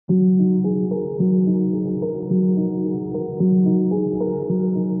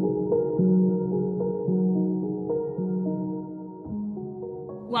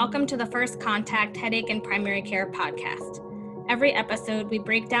welcome to the First Contact Headache and Primary Care podcast. Every episode, we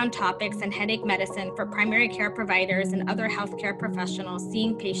break down topics in headache medicine for primary care providers and other healthcare professionals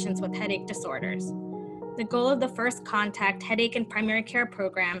seeing patients with headache disorders. The goal of the First Contact Headache and Primary Care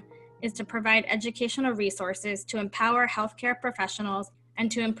program is to provide educational resources to empower healthcare professionals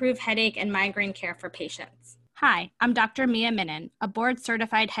and to improve headache and migraine care for patients. Hi, I'm Dr. Mia Minen, a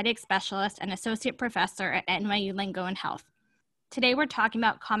board-certified headache specialist and associate professor at NYU Langone Health. Today, we're talking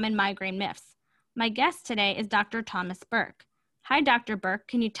about common migraine myths. My guest today is Dr. Thomas Burke. Hi, Dr. Burke.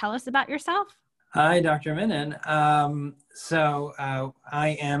 Can you tell us about yourself? Hi, Dr. Minen. I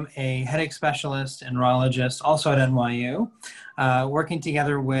am a headache specialist and neurologist, also at NYU, working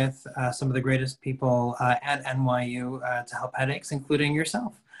together with some of the greatest people at NYU to help headaches, including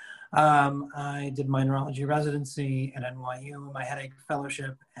yourself. I did my neurology residency at NYU, my headache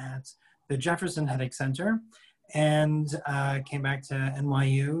fellowship at the Jefferson Headache Center, and came back to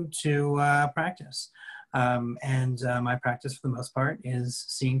NYU to practice. My practice, for the most part, is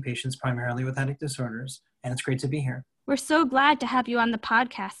seeing patients primarily with headache disorders, and it's great to be here. We're so glad to have you on the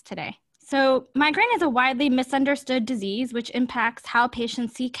podcast today. So, migraine is a widely misunderstood disease which impacts how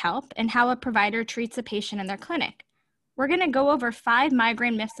patients seek help and how a provider treats a patient in their clinic. We're going to go over 5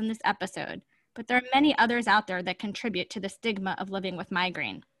 migraine myths in this episode, but there are many others out there that contribute to the stigma of living with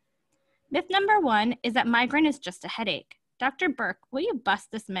migraine. Myth number 1 is that migraine is just a headache. Dr. Burke, will you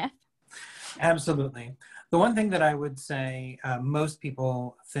bust this myth? Absolutely. The one thing that I would say most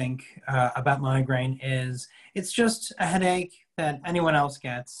people think about migraine is it's just a headache that anyone else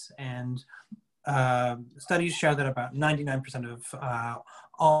gets, and studies show that about 99% of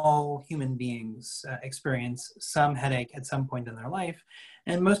all human beings experience some headache at some point in their life,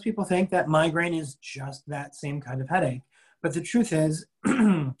 and most people think that migraine is just that same kind of headache. But the truth is,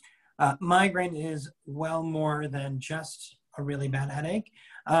 migraine is well more than just a really bad headache.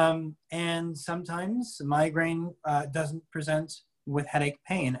 And sometimes migraine doesn't present with headache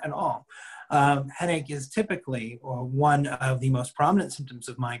pain at all. Headache is typically one of the most prominent symptoms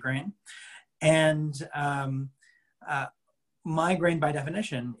of migraine. And migraine, by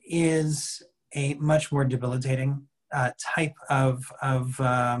definition, is a much more debilitating type of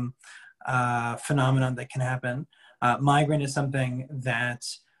phenomenon that can happen. Migraine is something that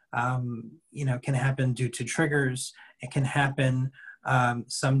can happen due to triggers. It can happen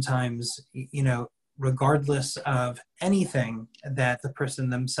sometimes, regardless of anything that the person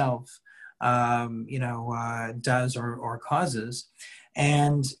themselves, does or causes,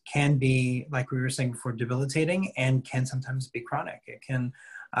 and can be, like we were saying before, debilitating, and can sometimes be chronic. It can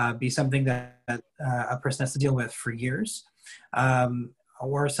be something that a person has to deal with for years,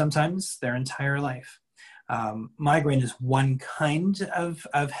 or sometimes their entire life. Migraine is one kind of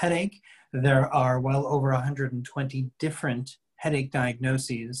headache. There are well over 120 different headache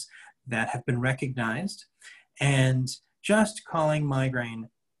diagnoses that have been recognized, and just calling migraine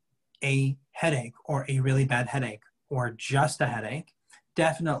a headache or a really bad headache or just a headache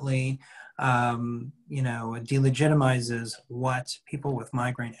definitely delegitimizes what people with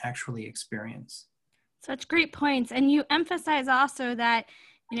migraine actually experience. Such great points. And you emphasize also that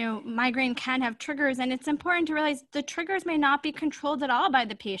migraine can have triggers, and it's important to realize the triggers may not be controlled at all by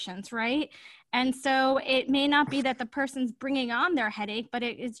the patients, right? And so it may not be that the person's bringing on their headache, but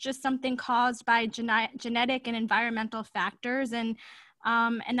it is just something caused by genetic and environmental factors. And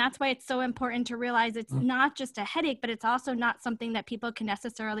that's why it's so important to realize it's not just a headache, but it's also not something that people can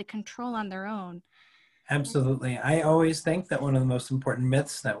necessarily control on their own. Absolutely. I always think that one of the most important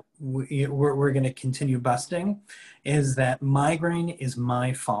myths that we're going to continue busting is that migraine is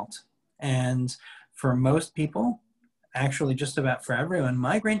my fault. And for most people, actually just about for everyone,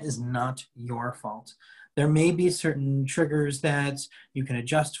 migraine is not your fault. There may be certain triggers that you can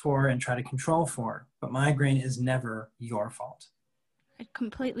adjust for and try to control for, but migraine is never your fault. I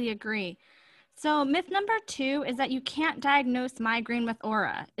completely agree. So myth number 2 is that you can't diagnose migraine with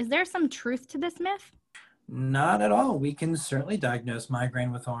aura. Is there some truth to this myth? Not at all. We can certainly diagnose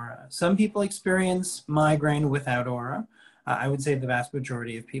migraine with aura. Some people experience migraine without aura. I would say the vast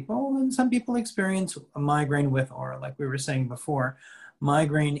majority of people, and some people experience a migraine with aura. Like we were saying before,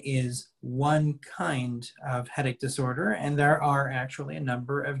 migraine is one kind of headache disorder, and there are actually a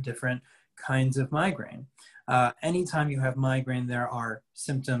number of different kinds of migraine. Anytime you have migraine, there are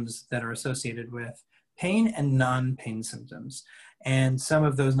symptoms that are associated with pain and non-pain symptoms. And some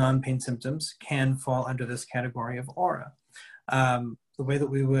of those non-pain symptoms can fall under this category of aura. The way that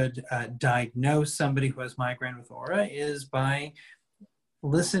we would diagnose somebody who has migraine with aura is by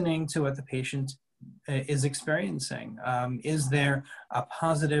listening to what the patient is experiencing. Is there a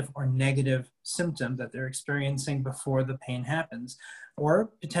positive or negative symptom that they're experiencing before the pain happens? Or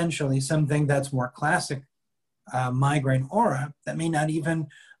potentially something that's more classic migraine aura that may not even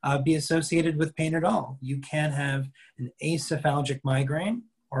be associated with pain at all. You can have an acephalgic migraine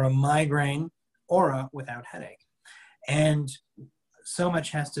or a migraine aura without headache. And so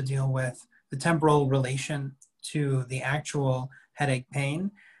much has to deal with the temporal relation to the actual headache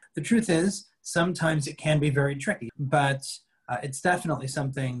pain. The truth is, sometimes it can be very tricky, but it's definitely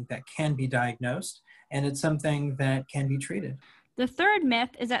something that can be diagnosed, and it's something that can be treated. The third myth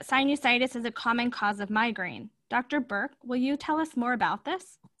is that sinusitis is a common cause of migraine. Dr. Burke, will you tell us more about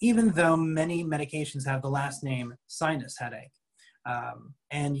this? Even though many medications have the last name sinus headache,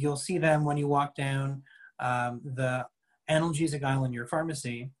 and you'll see them when you walk down the analgesic aisle in your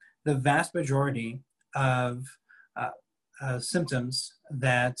pharmacy, the vast majority of symptoms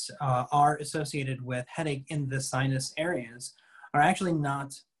that are associated with headache in the sinus areas are actually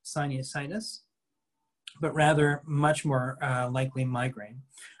not sinusitis, but rather much more likely migraine.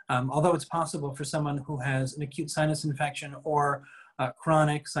 Although it's possible for someone who has an acute sinus infection or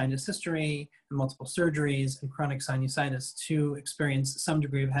chronic sinus history, and multiple surgeries, and chronic sinusitis to experience some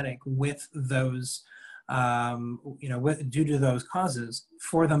degree of headache with those, due to those causes,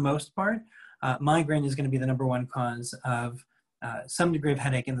 for the most part, migraine is going to be the number one cause of some degree of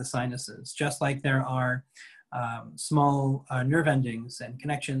headache in the sinuses, just like there are small nerve endings and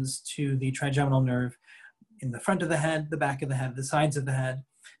connections to the trigeminal nerve in the front of the head, the back of the head, the sides of the head,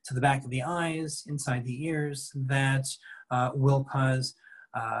 to the back of the eyes, inside the ears, that will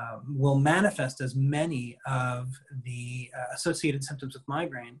manifest as many of the associated symptoms with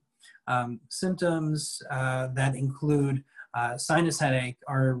migraine. Symptoms that include sinus headache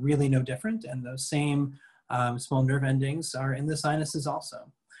are really no different, and those same small nerve endings are in the sinuses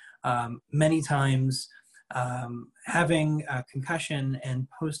also. Many times, having a concussion and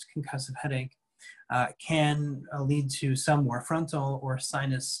post-concussive headache can lead to some more frontal or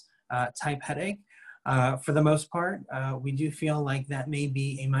sinus type headache. For the most part, we do feel like that may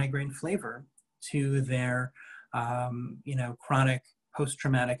be a migraine flavor to their, chronic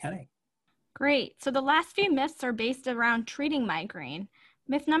post-traumatic headache. Great. So the last few myths are based around treating migraine.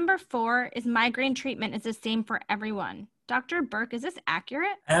 Myth number 4 is migraine treatment is the same for everyone. Dr. Burke, is this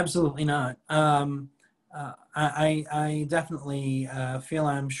accurate? Absolutely not. I definitely feel,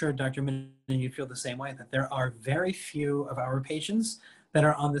 I'm sure Dr. Minden, you feel the same way, that there are very few of our patients that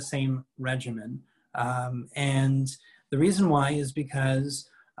are on the same regimen. And the reason why is because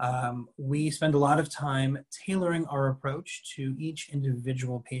we spend a lot of time tailoring our approach to each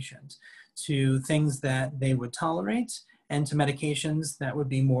individual patient, to things that they would tolerate and to medications that would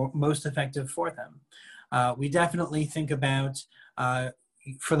be most effective for them. We definitely think about,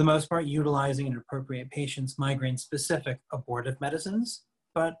 for the most part, utilizing an appropriate patient's migraine-specific abortive medicines,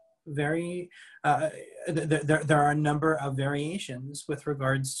 but there are a number of variations with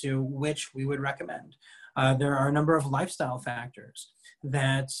regards to which we would recommend. There are a number of lifestyle factors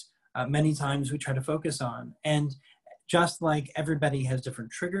that many times we try to focus on. And just like everybody has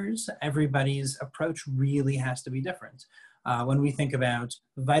different triggers, everybody's approach really has to be different. When we think about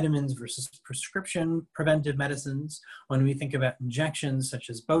vitamins versus prescription preventive medicines, when we think about injections such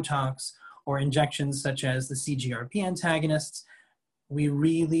as Botox or injections such as the CGRP antagonists, we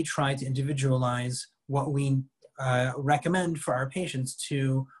really try to individualize what we recommend for our patients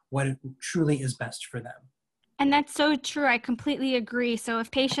to what truly is best for them. And that's so true. I completely agree. So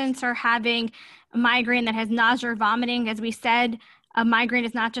if patients are having a migraine that has nausea or vomiting, as we said, a migraine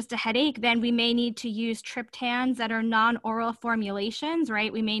is not just a headache, then we may need to use triptans that are non-oral formulations,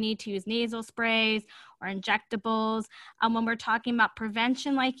 right? We may need to use nasal sprays or injectables. When we're talking about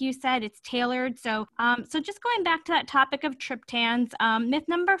prevention, like you said, it's tailored. So just going back to that topic of triptans, myth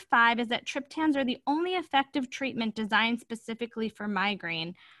number 5 is that triptans are the only effective treatment designed specifically for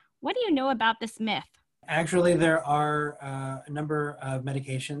migraine. What do you know about this myth? Actually, there are a number of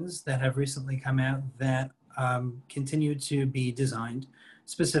medications that have recently come out that continue to be designed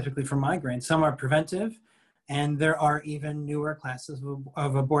specifically for migraine. Some are preventive, and there are even newer classes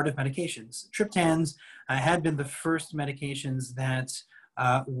of abortive medications. Triptans had been the first medications that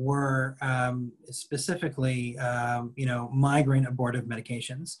were specifically, migraine abortive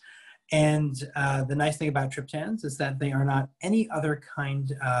medications. And the nice thing about triptans is that they are not any other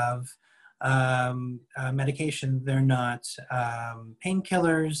kind of medication. They're not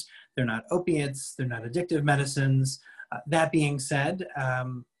painkillers, they're not opiates, they're not addictive medicines. That being said,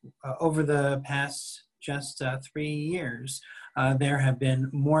 over the past just 3 years, there have been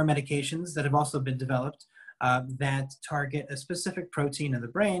more medications that have also been developed that target a specific protein in the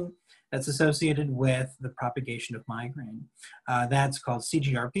brain that's associated with the propagation of migraine. That's called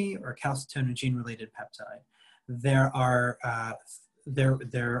CGRP, or calcitonin gene-related peptide. There are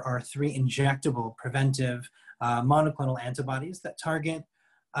 3 injectable preventive monoclonal antibodies that target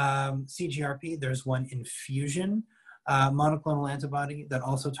CGRP. There's one infusion monoclonal antibody that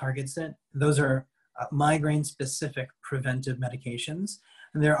also targets it. Those are migraine-specific preventive medications.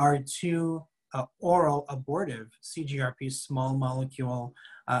 And there are 2 oral abortive CGRP small molecule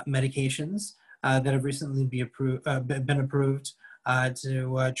medications that have recently been approved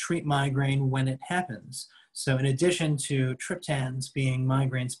to treat migraine when it happens. So in addition to triptans being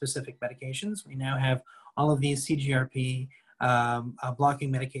migraine-specific medications, we now have all of these CGRP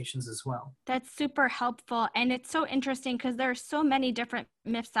blocking medications as well. That's super helpful. And it's so interesting because there are so many different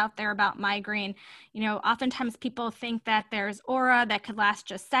myths out there about migraine. You know, oftentimes people think that there's aura that could last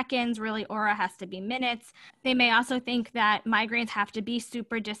just seconds. Really, aura has to be minutes. They may also think that migraines have to be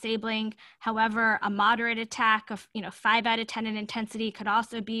super disabling. However, a moderate attack of, 5 out of 10 in intensity could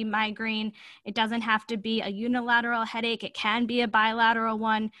also be migraine. It doesn't have to be a unilateral headache. It can be a bilateral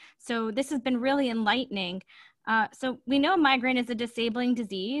one. So this has been really enlightening. So we know migraine is a disabling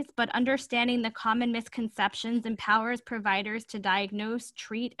disease, but understanding the common misconceptions empowers providers to diagnose,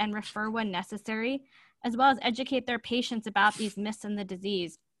 treat, and refer when necessary, as well as educate their patients about these myths in the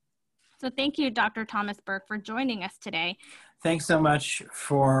disease. So thank you, Dr. Thomas Burke, for joining us today. Thanks so much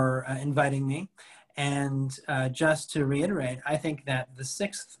for inviting me. And just to reiterate, I think that the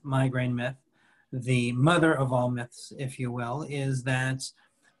 6th migraine myth, the mother of all myths, if you will, is that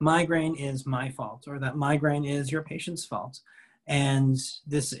migraine is my fault, or that migraine is your patient's fault. And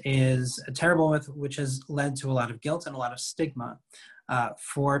this is a terrible myth which has led to a lot of guilt and a lot of stigma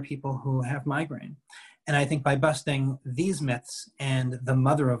for people who have migraine. And I think by busting these myths and the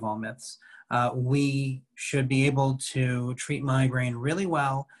mother of all myths, we should be able to treat migraine really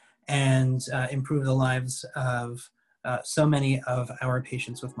well and improve the lives of so many of our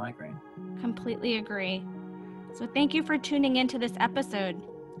patients with migraine. Completely agree. So thank you for tuning into this episode.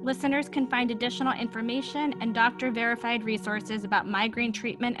 Listeners can find additional information and doctor-verified resources about migraine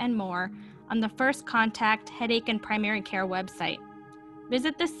treatment and more on the First Contact Headache and Primary Care website.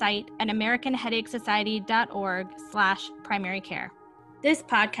 Visit the site at americanheadachesociety.org/primary care. This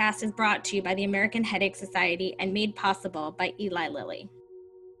podcast is brought to you by the American Headache Society and made possible by Eli Lilly.